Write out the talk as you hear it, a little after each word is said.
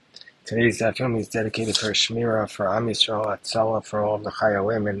Today's film is dedicated for Shmira, for Am Yisrael, Atzala, for all of the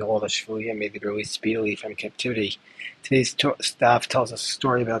Chayalim and all the Shvuyim, may they be released speedily from captivity. Today's staff tells us a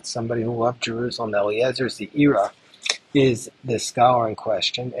story about somebody who loved Jerusalem. Eliezer Zeira is the scholar in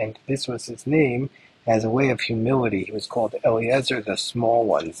question, and this was his name as a way of humility. He was called Eliezer the Small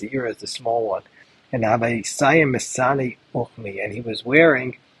One. Zeira is the Small One. And Abai Sayim Misani Uchmi, and he was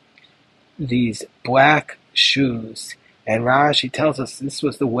wearing these black shoes. And Rashi tells us this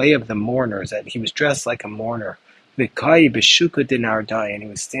was the way of the mourners, that he was dressed like a mourner. V'kai b'shuka de Nardai, and he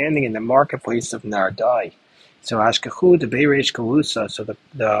was standing in the marketplace of Nardai. So Ashkachu de Reish Galusa, so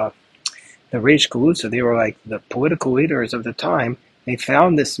the Reish Galusa, they were like the political leaders of the time. They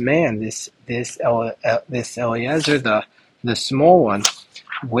found this man, this Eliezer, the small one,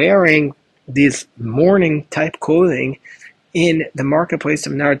 wearing these mourning type clothing in the marketplace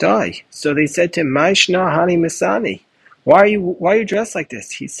of Nardai. So they said to him, Maishna Hani Misani, why are you dressed like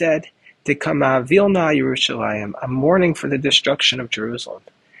this? He said, to Kamma Vilna Yerushalayim, I'm mourning for the destruction of Jerusalem.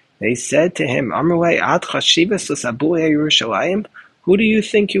 They said to him, Amrulei Ad Chashivas L'Sabuya Yerushalayim, who do you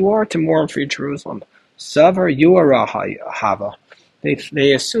think you are to mourn for Jerusalem? Savar Yuara Hava.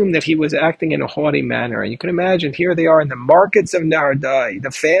 They assumed that he was acting in a haughty manner. And you can imagine, here they are in the markets of Nardai,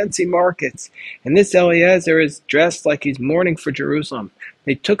 the fancy markets. And this Eliezer is dressed like he's mourning for Jerusalem.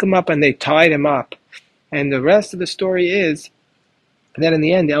 They took him up and they tied him up. And the rest of the story is that in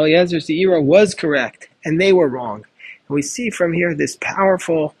the end, Eliezer Zeira was correct, and they were wrong. And we see from here this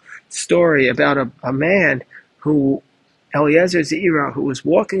powerful story about a man who, Eliezer Zeira, who was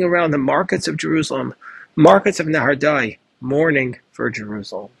walking around the markets of Jerusalem, markets of Nahardai, mourning for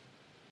Jerusalem.